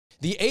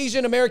The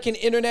Asian American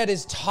internet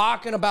is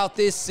talking about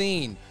this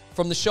scene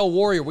from the show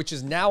Warrior, which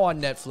is now on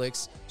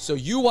Netflix. So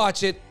you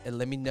watch it and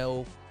let me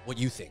know what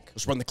you think.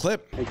 Let's run the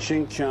clip. Hey,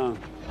 Ching Chong,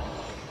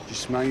 did you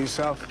smell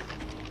yourself?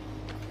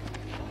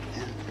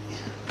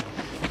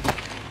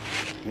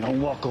 You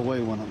don't walk away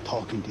when I'm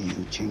talking to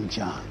you, Ching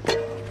Chong.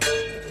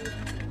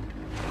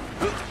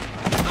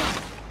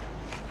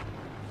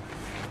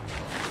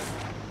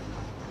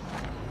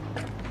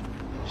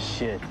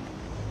 Shit.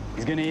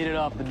 He's gonna eat it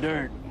off the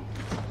dirt.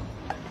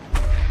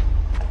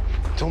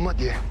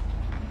 정말이야.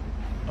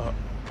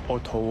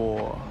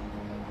 더워.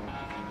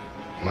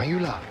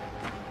 마유라.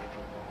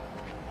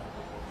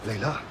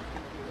 레이라.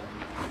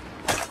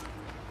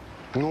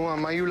 Noah,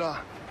 Mayula.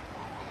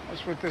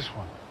 What's with this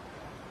one?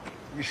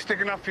 You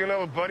sticking up for your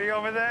little buddy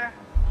over there?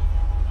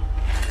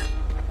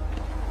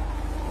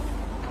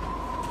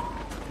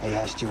 I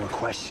asked you a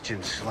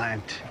question,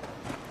 Slant.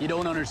 You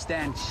don't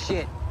understand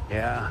shit.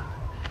 Yeah?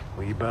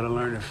 Well, you better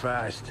learn it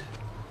fast.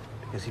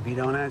 Because if you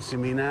don't answer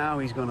me now,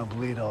 he's gonna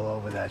bleed all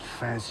over that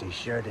fancy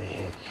shirt of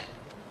his.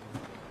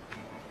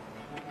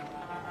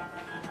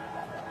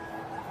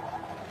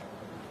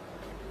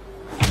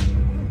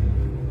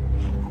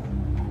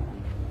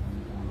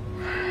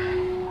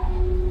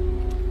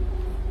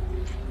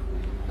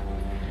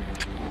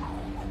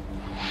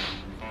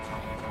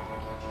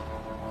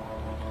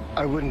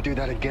 I wouldn't do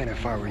that again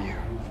if I were you.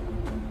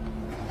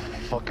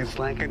 Fucking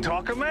Slant can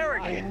talk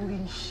American.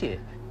 Holy shit.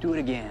 Do it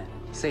again.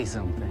 Say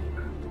something.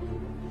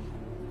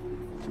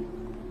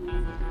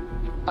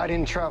 I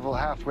didn't travel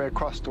halfway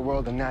across the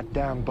world in that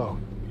damn boat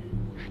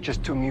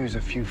just to amuse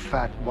a few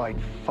fat white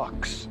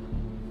fucks.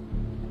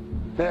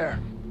 There.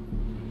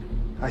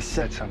 I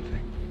said something.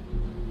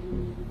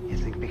 You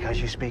think because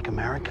you speak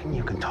American,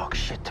 you can talk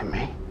shit to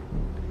me?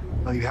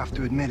 Well, you have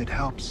to admit it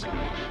helps.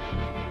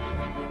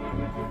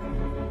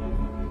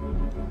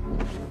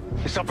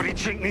 Somebody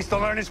chink needs to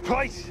learn his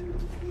place.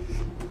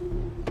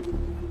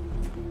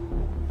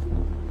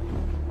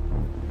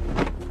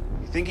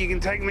 You think you can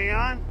take me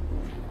on?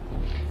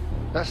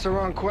 That's the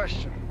wrong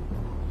question.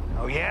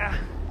 Oh, yeah?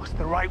 What's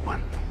the right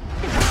one?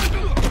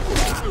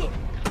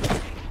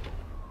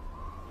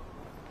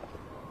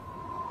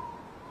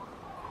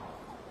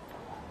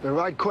 The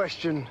right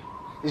question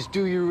is,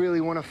 do you really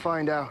want to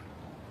find out?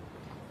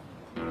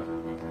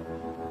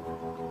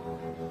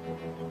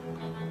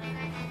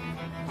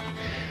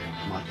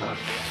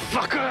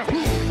 Motherfucker!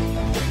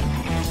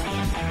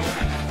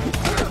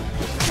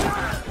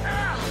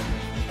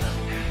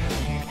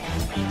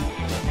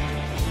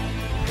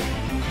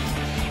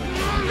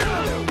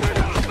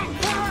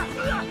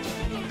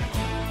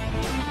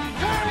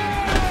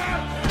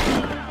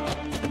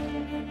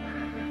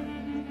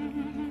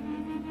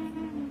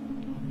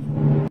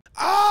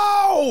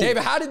 Oh!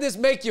 David, how did this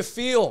make you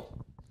feel?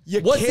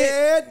 You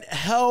can't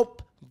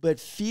help but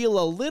feel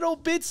a little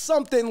bit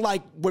something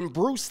like when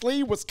Bruce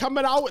Lee was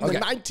coming out in the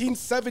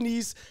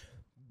 1970s,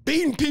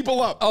 beating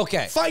people up.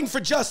 Okay. Fighting for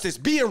justice,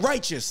 being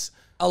righteous.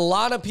 A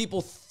lot of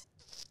people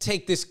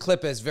take this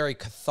clip as very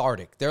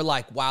cathartic. They're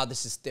like, wow,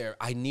 this is there.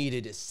 I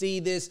needed to see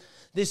this.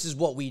 This is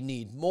what we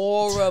need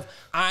more of.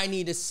 I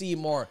need to see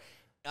more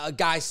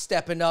guys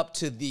stepping up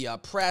to the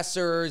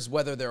oppressors,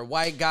 whether they're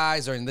white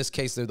guys or in this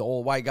case, they're the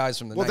old white guys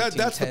from the 1910s.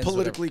 That's the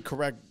politically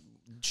correct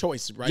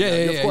choice, right? Yeah,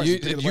 now. yeah, Of course,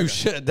 you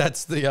should.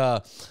 That's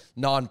the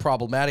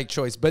non-problematic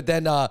choice. But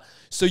then,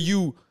 so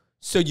you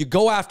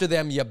go after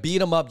them, you beat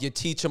them up, you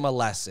teach them a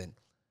lesson.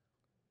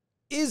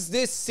 Is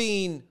this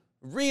scene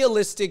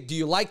realistic? Do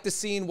you like the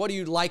scene? What do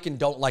you like and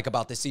don't like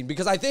about this scene?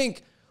 Because I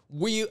think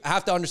we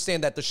have to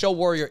understand that the show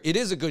Warrior, it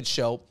is a good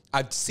show.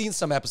 I've seen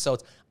some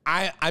episodes.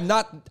 I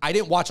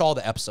didn't watch all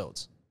the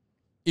episodes,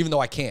 even though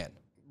I can.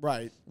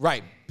 Right.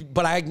 Right.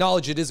 But I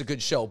acknowledge it is a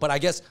good show. But I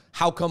guess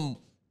how come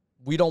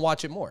we don't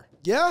watch it more?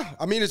 Yeah,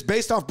 I mean, it's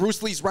based off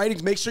Bruce Lee's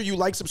writings. Make sure you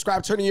like,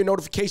 subscribe, turn on your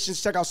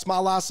notifications. Check out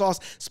Smile Loud Sauce,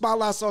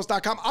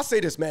 SmileLoudSauce.com. I'll say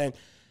this, man.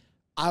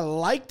 I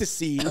like the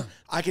scene.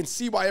 I can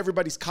see why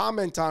everybody's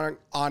commenting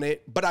on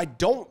it, but I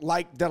don't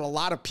like that a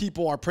lot of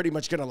people are pretty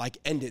much going to, like,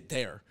 end it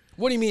there.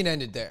 What do you mean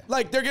end it there?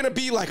 Like, they're going to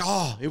be like,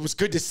 oh, it was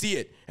good to see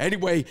it.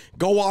 Anyway,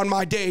 go on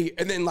my day.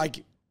 And then,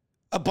 like,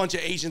 a bunch of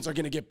Asians are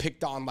going to get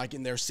picked on, like,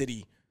 in their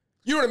city.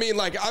 You know what I mean?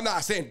 Like, I'm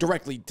not saying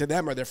directly to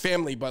them or their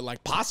family, but,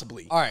 like,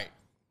 possibly. All right.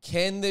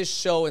 Can this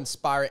show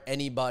inspire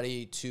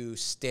anybody to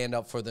stand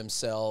up for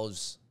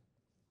themselves?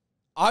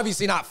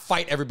 Obviously not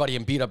fight everybody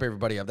and beat up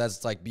everybody.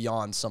 That's like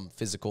beyond some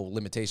physical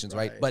limitations,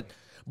 right? But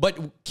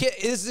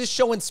is this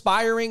show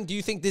inspiring? Do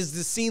you think the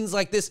scenes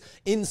like this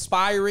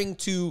inspiring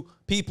to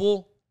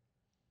people?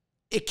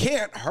 It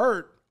can't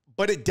hurt,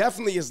 but it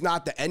definitely is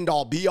not the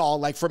end-all, be-all.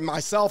 Like, for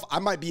myself, I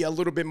might be a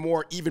little bit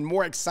more, even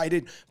more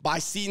excited by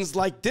scenes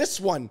like this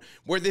one,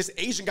 where this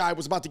Asian guy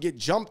was about to get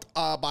jumped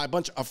by a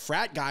bunch of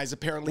frat guys,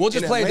 apparently. We'll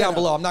just play it down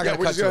below. I'm not going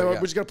to cut to it.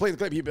 We're just going to play the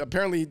clip.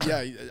 Apparently,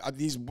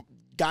 these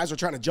guys are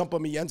trying to jump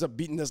him. He ends up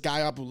beating this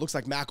guy up who looks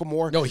like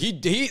Macklemore. No,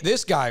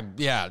 this guy,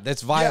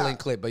 that's violent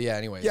clip, but yeah,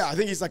 anyways. Yeah, I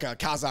think he's like a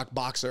Kazakh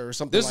boxer or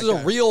something like that. This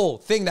is a real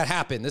thing that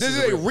happened. This is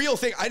a real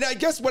thing. I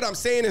guess what I'm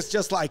saying is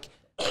just like,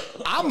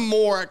 I'm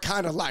more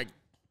kind of like,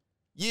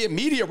 yeah,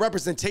 media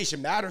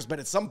representation matters, but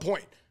at some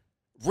point,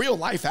 real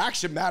life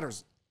action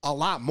matters a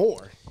lot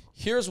more.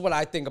 Here's what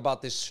I think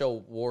about this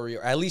show,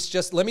 Warrior. At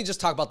least let me just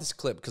talk about this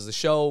clip, because the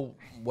show,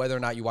 whether or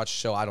not you watch the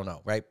show, I don't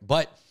know, right?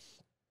 But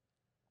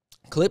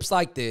clips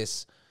like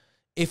this,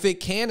 if it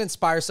can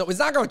inspire someone, it's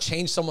not going to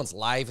change someone's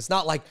life. It's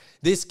not like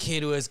this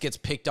kid who gets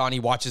picked on, he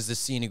watches this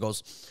scene, he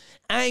goes,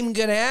 I'm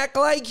going to act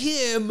like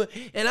him,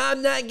 and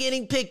I'm not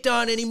getting picked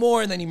on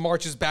anymore. And then he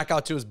marches back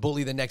out to his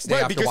bully the next day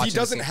Right, after because he watching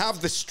doesn't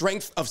have the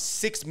strength of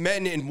 6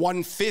 men in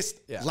one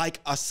fist,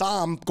 like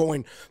Assam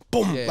going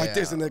boom, like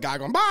this, and the guy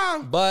going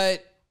bang.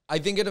 But I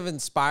think if it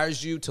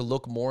inspires you to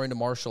look more into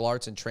martial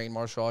arts and train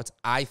martial arts,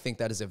 I think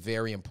that is a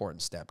very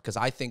important step, because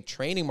I think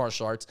training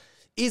martial arts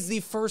is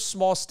the first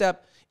small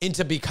step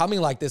into becoming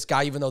like this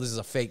guy, even though this is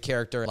a fake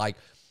character. Like,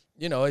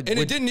 you know, it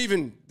didn't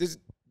even, this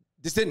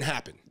didn't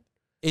happen.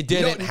 It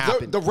didn't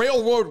happen. The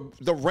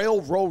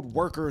railroad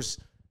workers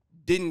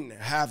didn't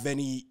have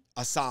any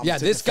Assam. Yeah,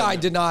 this guy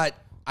did not.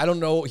 I don't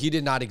know. He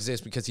did not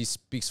exist because he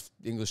speaks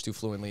English too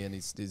fluently, and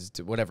he's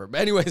whatever. But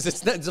anyways,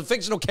 it's a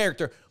fictional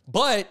character.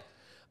 But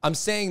I'm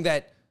saying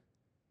that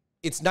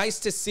it's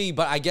nice to see.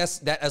 But I guess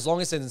that as long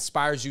as it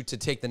inspires you to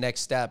take the next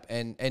step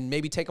and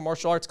maybe take a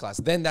martial arts class,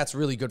 then that's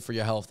really good for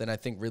your health, and I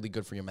think really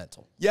good for your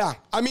mental. Yeah,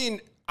 I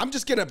mean, I'm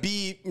just gonna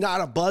be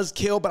not a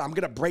buzzkill, but I'm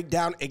gonna break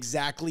down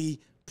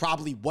exactly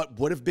probably what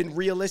would have been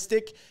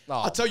realistic.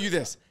 I'll tell you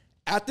this.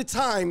 At the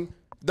time,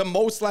 the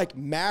most like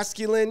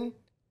masculine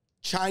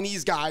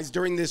Chinese guys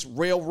during this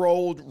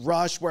railroad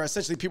rush, where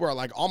essentially people are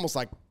like almost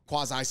like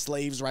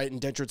quasi-slaves, right?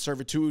 Indentured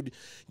servitude,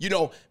 you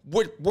know,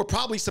 were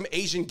probably some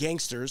Asian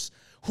gangsters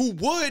who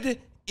would,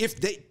 if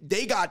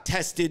they got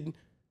tested,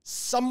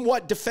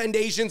 somewhat defend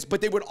Asians,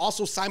 but they would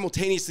also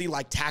simultaneously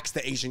like tax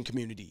the Asian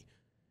community.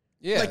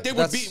 Yeah, like they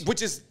would be,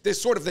 which is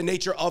this sort of the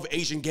nature of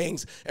Asian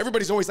gangs.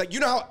 Everybody's always like, you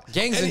know how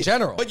gangs in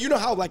general, but you know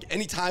how like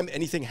anytime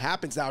anything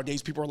happens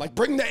nowadays, people are like,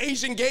 bring the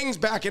Asian gangs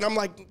back, and I'm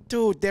like,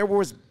 dude, there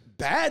was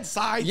bad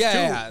sides too.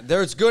 Yeah,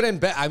 there's good and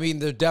bad. I mean,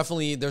 there's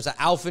an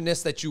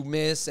alphaness that you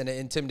miss and an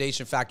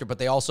intimidation factor, but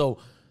they also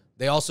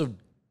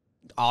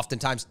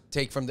oftentimes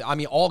take from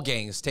all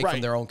gangs take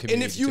from their own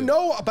community. And if you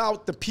know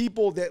about the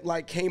people that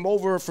like came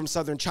over from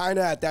southern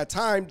China at that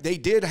time, they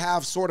did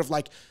have sort of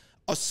like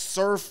a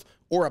serf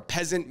or a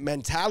peasant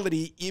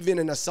mentality, even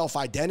in a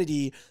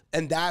self-identity.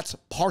 And that's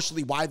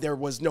partially why there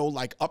was no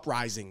like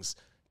uprisings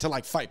to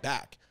like fight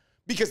back,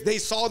 because they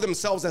saw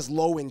themselves as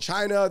low in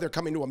China. They're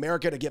coming to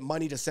America to get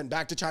money to send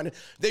back to China.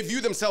 They view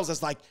themselves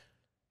as like,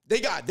 they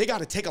got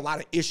to take a lot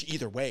of ish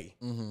either way.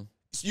 Mm-hmm.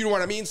 You know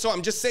what I mean? So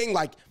I'm just saying,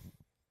 like,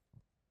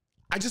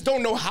 I just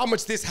don't know how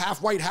much this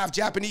half white, half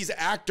Japanese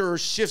actor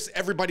shifts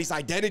everybody's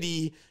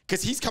identity,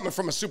 because he's coming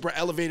from a super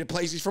elevated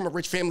place. He's from a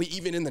rich family.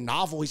 Even in the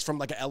novel, he's from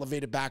like an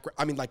elevated background.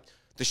 I mean, like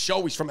the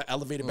show, he's from an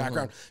elevated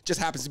background.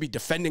 Just happens to be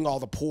defending all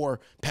the poor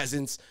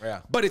peasants.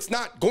 Yeah. But it's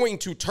not going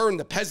to turn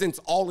the peasants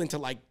all into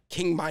like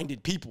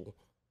king-minded people.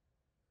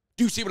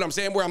 Do you see what I'm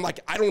saying? Where I'm like,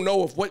 I don't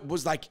know if what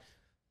was like,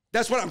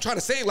 that's what I'm trying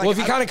to say. Like, well, if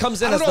he kind of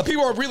comes in, I don't know if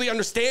people are really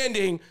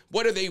understanding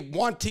what are they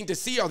wanting to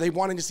see. Are they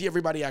wanting to see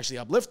everybody actually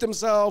uplift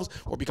themselves,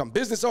 or become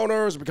business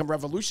owners, or become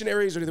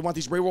revolutionaries, or do they want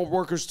these railroad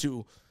workers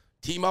to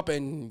team up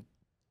and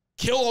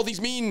kill all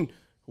these mean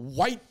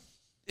white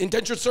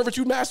indentured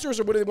servitude masters,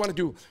 or what do they want to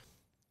do?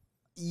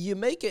 You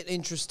make an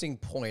interesting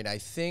point. I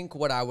think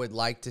what I would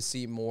like to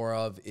see more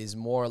of is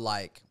more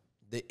like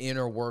the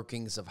inner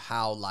workings of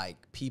how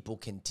like people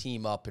can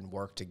team up and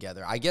work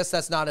together. I guess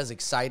that's not as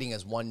exciting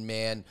as one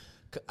man.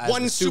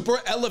 One super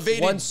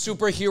elevated, one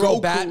superhero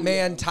Goku,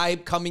 Batman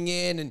type coming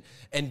in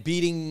and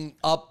beating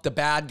up the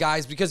bad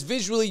guys, because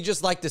visually you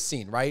just like the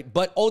scene, right?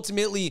 But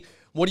ultimately,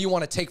 what do you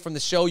want to take from the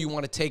show? You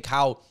want to take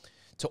how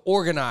to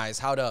organize,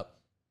 how to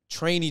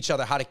train each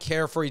other, how to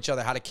care for each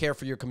other, how to care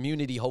for your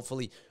community.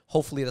 Hopefully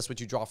that's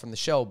what you draw from the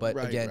show.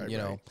 But again, you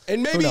know.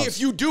 And maybe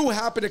if you do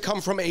happen to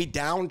come from a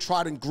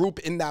downtrodden group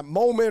in that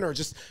moment, or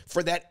just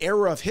for that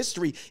era of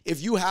history,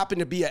 if you happen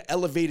to be an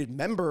elevated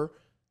member,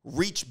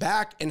 reach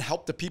back and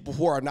help the people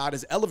who are not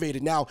as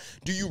elevated. Now,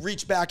 do you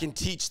reach back and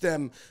teach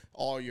them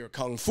all your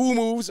kung fu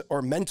moves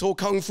or mental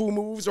kung fu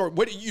moves, or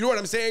what? You know what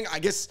I'm saying? I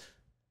guess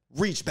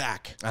reach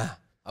back.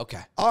 Okay.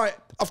 All right.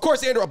 Of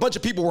course, Andrew, a bunch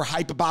of people were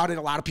hype about it.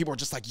 A lot of people are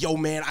just like, yo,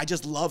 man, I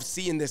just love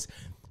seeing this.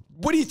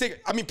 What do you think?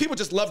 I mean, people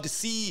just love to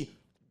see,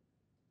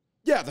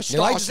 the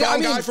strong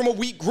guy from a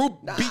weak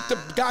group beat the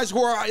guys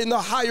who are in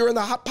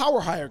the power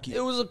hierarchy. It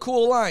was a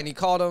cool line. He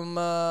called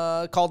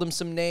him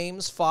some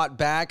names, fought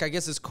back. I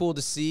guess it's cool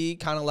to see,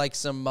 kind of like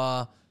some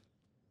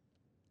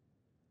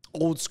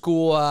old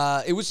school.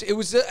 It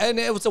was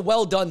a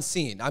well done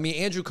scene. I mean,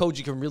 Andrew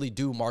Koji can really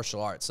do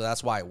martial arts, so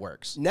that's why it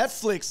works.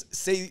 Netflix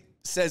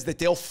says that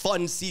they'll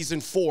fund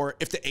season 4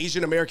 if the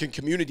Asian American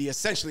community,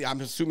 essentially,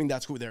 I'm assuming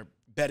that's who they're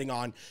betting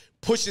on,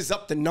 pushes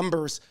up the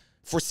numbers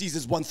for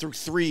seasons 1 through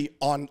 3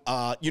 on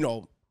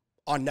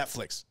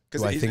Netflix.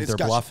 Do I think they're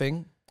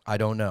bluffing? I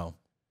don't know.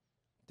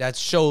 That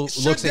show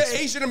should the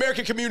Asian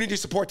American community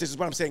support this, is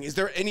what I'm saying. Is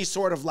there any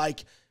sort of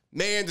like,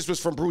 man, this was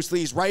from Bruce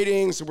Lee's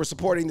writing, so we're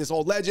supporting this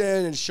old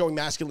legend and showing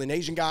masculine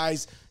Asian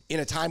guys in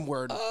a time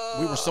where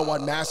we were so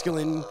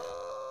unmasculine.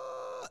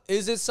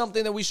 Is it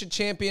something that we should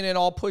champion and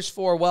all push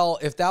for? Well,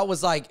 if there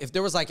was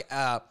like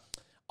a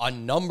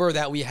number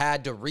that we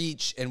had to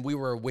reach and we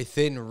were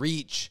within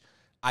reach,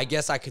 I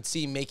guess I could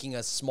see making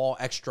a small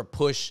extra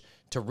push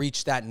to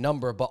reach that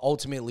number. But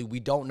ultimately, we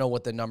don't know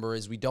what the number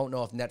is. We don't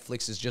know if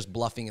Netflix is just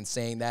bluffing and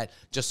saying that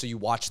just so you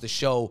watch the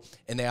show,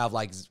 and they have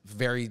like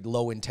very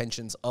low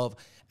intentions of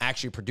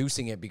actually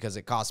producing it because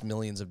it costs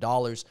millions of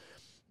dollars.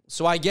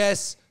 So I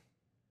guess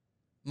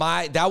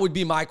that would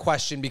be my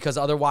question, because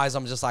otherwise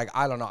I'm just like,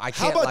 I don't know. I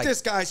can't. How about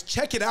this, guys?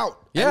 Check it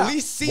out. Yeah, at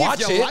least see if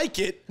you like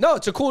it. No,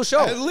 it's a cool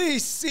show. At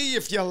least see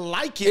if you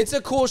like it. It's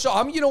a cool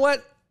show. You know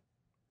what?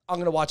 I'm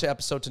gonna watch an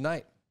episode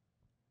tonight.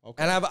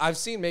 Okay. And I've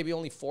seen maybe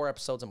only 4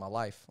 episodes in my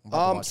life.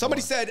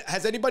 Somebody said,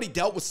 has anybody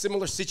dealt with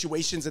similar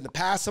situations in the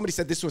past? Somebody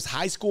said this was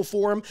high school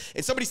for him.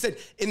 And somebody said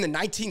in the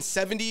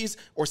 1970s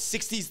or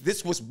 60s,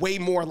 this was way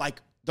more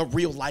like the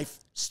real life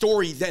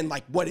story than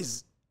like what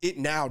is it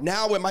now.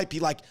 Now it might be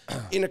like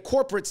in a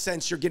corporate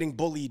sense, you're getting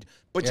bullied,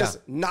 but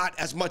just not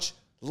as much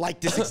like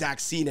this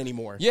exact scene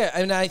anymore. Yeah,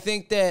 and I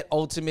think that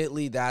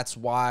ultimately that's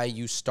why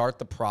you start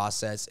the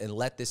process and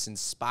let this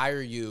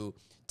inspire you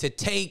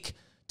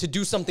to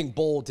do something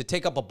bold, to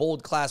take up a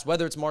bold class,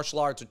 whether it's martial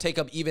arts or take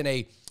up even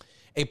a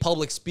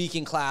public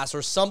speaking class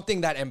or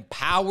something that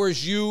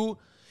empowers you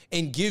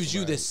and gives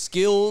you the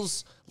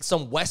skills,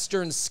 some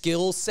Western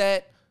skill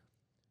set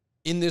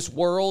in this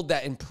world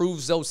that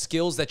improves those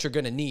skills that you're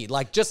going to need.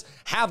 Like, just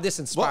have this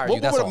inspire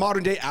you. What would a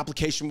modern day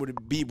application would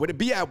it be? Would it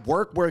be at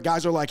work where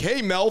guys are like,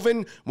 hey,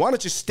 Melvin, why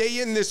don't you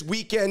stay in this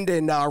weekend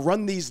and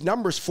run these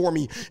numbers for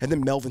me? And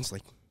then Melvin's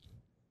like,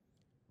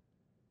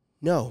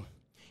 no.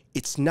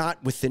 It's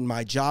not within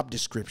my job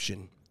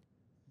description.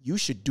 You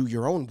should do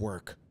your own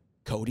work,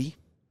 Cody.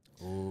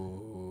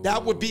 Ooh.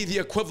 That would be the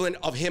equivalent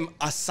of him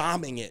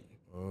Assaming it.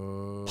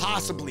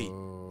 Possibly.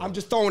 I'm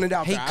just throwing it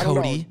out there. I don't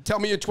know. Tell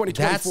me in 2024.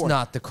 That's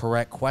not the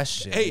correct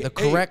question. The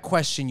correct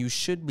question you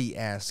should be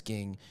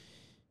asking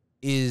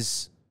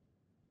is,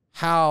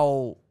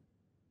 how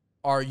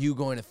are you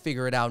going to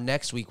figure it out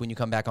next week when you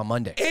come back on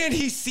Monday? And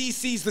he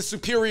CC's the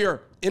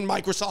superior in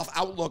Microsoft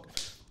Outlook.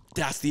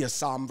 That's the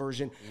Assam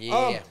version.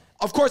 Yeah.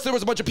 Of course, there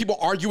was a bunch of people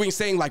arguing,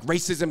 saying, like,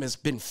 racism has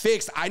been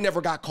fixed. I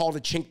never got called a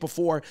chink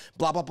before,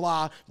 blah, blah,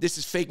 blah. This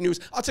is fake news.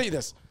 I'll tell you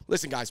this.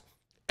 Listen, guys,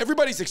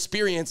 everybody's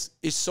experience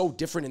is so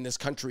different in this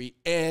country.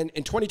 And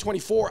in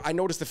 2024, I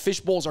noticed the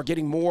fishbowls are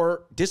getting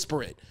more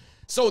disparate.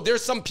 So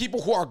there's some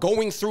people who are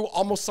going through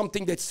almost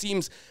something that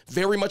seems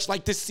very much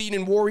like this scene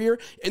in Warrior.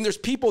 And there's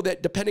people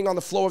that, depending on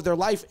the flow of their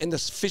life and the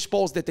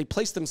fishbowls that they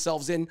place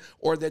themselves in,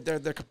 or that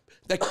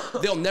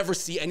they'll never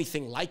see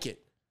anything like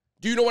it.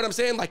 Do you know what I'm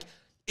saying? Like,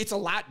 it's a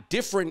lot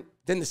different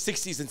than the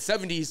 60s and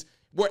 70s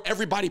where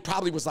everybody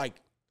probably was like,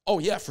 oh,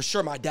 yeah, for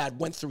sure, my dad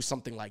went through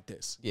something like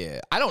this. Yeah,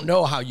 I don't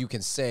know how you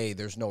can say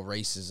there's no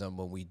racism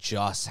when we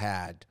just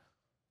had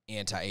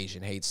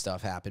anti-Asian hate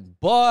stuff happen.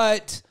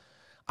 But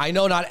I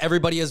know not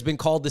everybody has been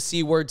called the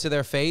C word to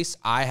their face.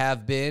 I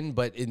have been,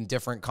 but in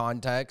different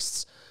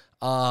contexts.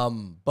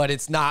 But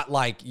it's not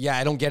like, yeah,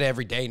 I don't get it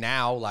every day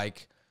now.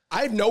 Like,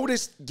 I've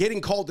noticed getting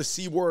called the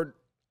C word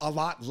a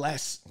lot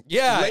less.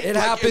 Yeah, it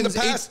happens in the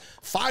past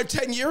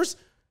 5-10 years.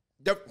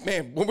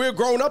 Man, when we were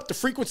growing up, the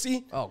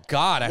frequency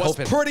was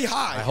pretty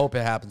high. I hope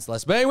it happens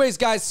less. But anyways,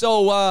 guys,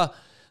 so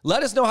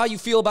let us know how you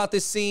feel about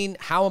this scene.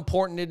 How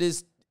important it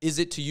is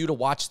it to you to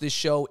watch this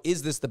show?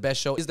 Is this the best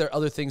show? Is there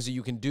other things that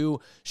you can do?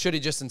 Should it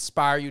just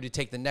inspire you to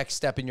take the next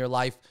step in your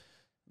life?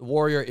 The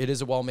Warrior, it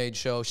is a well-made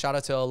show. Shout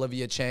out to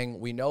Olivia Chang.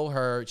 We know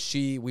her.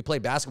 We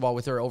played basketball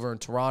with her over in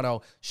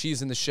Toronto.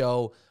 She's in the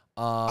show.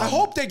 I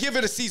hope they give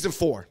it a season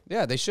 4.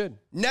 Yeah, they should.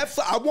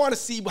 Netflix. I want to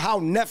see how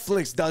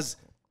Netflix does.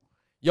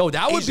 Yo,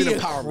 that would be a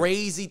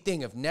crazy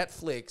thing if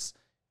Netflix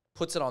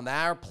puts it on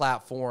their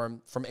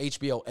platform from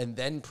HBO and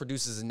then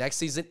produces the next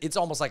season. It's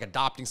almost like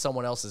adopting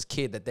someone else's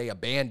kid that they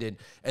abandoned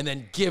and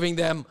then giving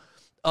them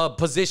a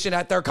position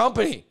at their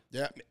company.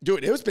 Yeah,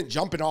 dude, it's been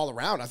jumping all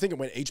around. I think it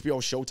went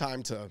HBO,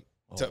 Showtime to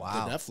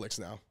Netflix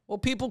now. Well,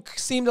 people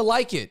seem to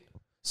like it.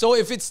 So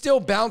if it's still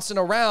bouncing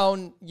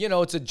around, you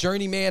know, it's a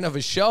journeyman of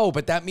a show,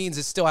 but that means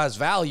it still has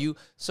value.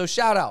 So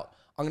shout out.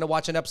 I'm going to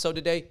watch an episode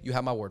today. You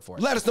have my word for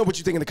it. Let us know what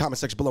you think in the comment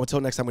section below. Until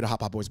next time, we're the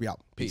Hop Hop Boys. We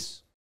out.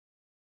 Peace.